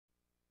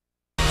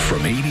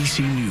From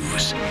ABC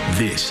News,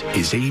 this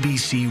is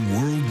ABC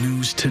World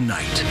News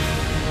Tonight.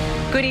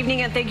 Good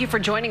evening and thank you for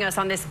joining us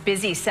on this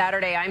busy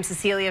Saturday. I'm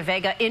Cecilia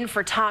Vega in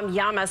for Tom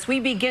Llamas. We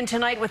begin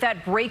tonight with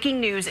that breaking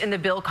news in the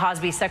Bill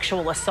Cosby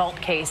sexual assault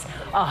case.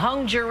 A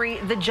hung jury,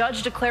 the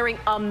judge declaring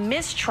a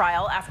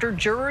mistrial after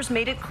jurors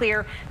made it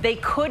clear they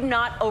could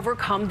not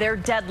overcome their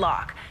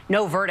deadlock.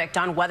 No verdict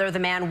on whether the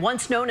man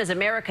once known as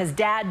America's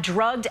dad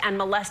drugged and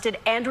molested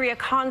Andrea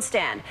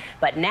Constand.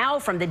 But now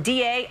from the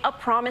DA, a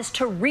promise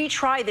to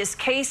retry this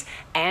case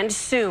and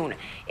soon.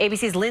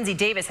 ABC's Lindsay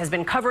Davis has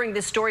been covering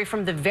this story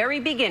from the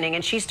very beginning,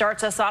 and she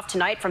starts us off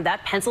tonight from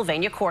that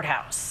Pennsylvania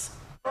courthouse.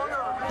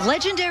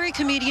 Legendary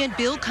comedian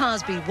Bill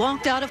Cosby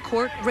walked out of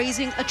court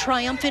raising a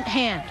triumphant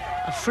hand.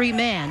 A free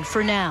man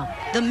for now.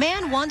 The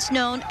man once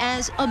known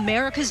as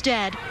America's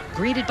dad,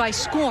 greeted by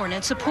scorn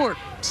and support,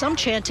 some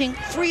chanting,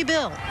 "Free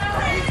Bill."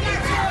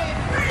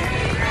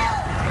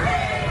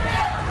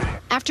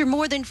 After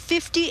more than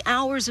 50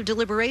 hours of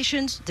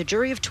deliberations, the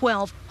jury of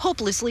 12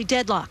 hopelessly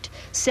deadlocked.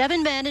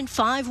 7 men and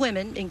 5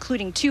 women,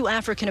 including 2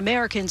 African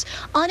Americans,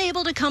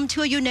 unable to come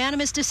to a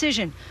unanimous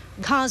decision.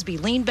 Cosby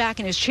leaned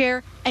back in his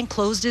chair and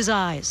closed his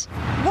eyes.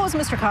 What was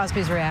Mr.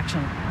 Cosby's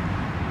reaction?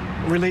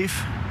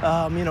 Relief.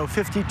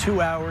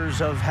 52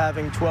 hours of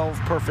having 12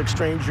 perfect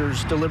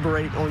strangers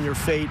deliberate on your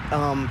fate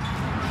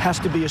has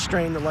to be a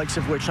strain the likes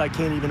of which I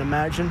can't even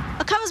imagine.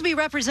 A Cosby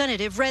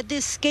representative read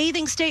this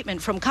scathing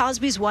statement from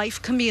Cosby's wife,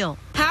 Camille.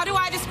 How do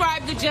I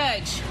describe the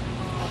judge?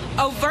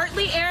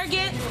 Overtly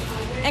arrogant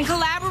and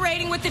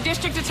collaborating with the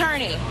district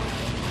attorney.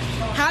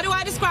 How do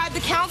I describe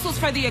the counsels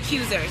for the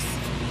accusers?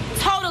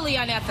 Totally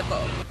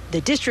unethical.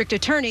 The district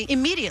attorney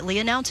immediately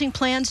announcing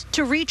plans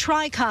to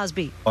retry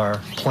Cosby. Our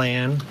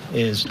plan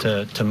is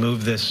to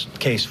move this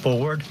case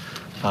forward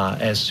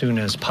as soon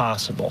as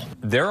possible.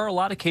 There are a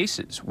lot of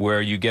cases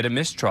where you get a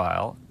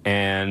mistrial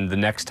and the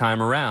next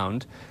time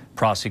around,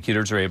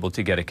 prosecutors are able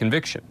to get a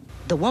conviction.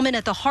 The woman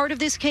at the heart of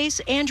this case,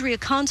 Andrea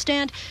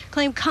Constand,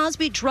 claimed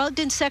Cosby drugged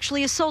and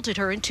sexually assaulted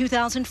her in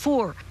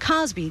 2004.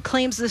 Cosby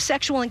claims the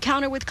sexual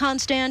encounter with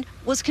Constand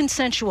was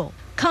consensual.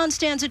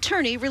 Constand's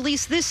attorney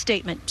released this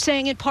statement,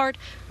 saying in part,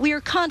 "We are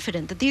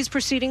confident that these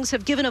proceedings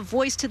have given a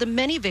voice to the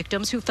many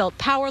victims who felt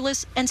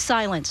powerless and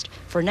silenced.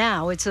 For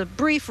now, it's a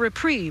brief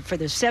reprieve for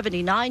the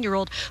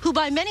 79-year-old, who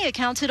by many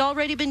accounts had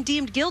already been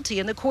deemed guilty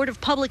in the court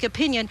of public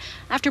opinion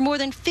after more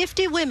than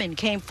 50 women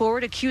came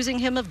forward accusing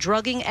him of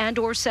drugging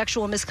and/or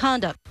sexual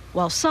misconduct.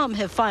 While some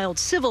have filed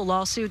civil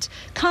lawsuits,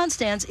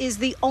 Constand's is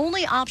the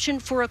only option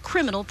for a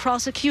criminal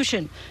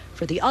prosecution.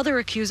 For the other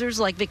accusers,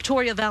 like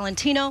Victoria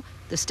Valentino,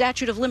 the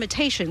statute of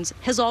limitations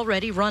has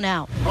already run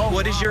out.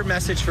 What is your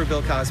message for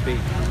Bill Cosby?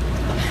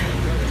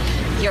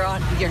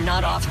 You're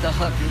not off the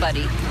hook,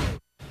 buddy.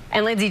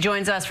 And Lindsay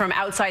joins us from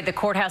outside the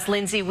courthouse.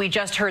 Lindsay, we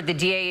just heard the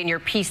DA in your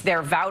piece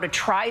there vow to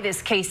try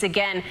this case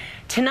again.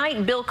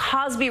 Tonight, Bill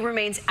Cosby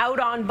remains out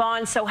on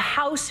bond, so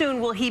how soon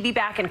will he be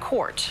back in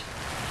court?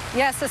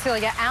 Yes,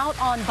 Cecilia, out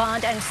on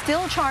bond and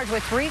still charged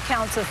with 3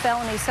 counts of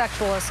felony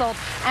sexual assault.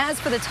 As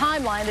for the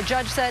timeline, the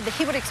judge said that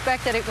he would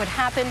expect that it would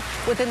happen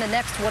within the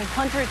next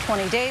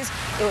 120 days.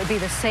 It would be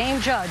the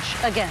same judge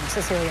again,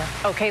 Cecilia.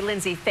 Okay,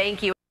 Lindsay,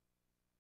 thank you.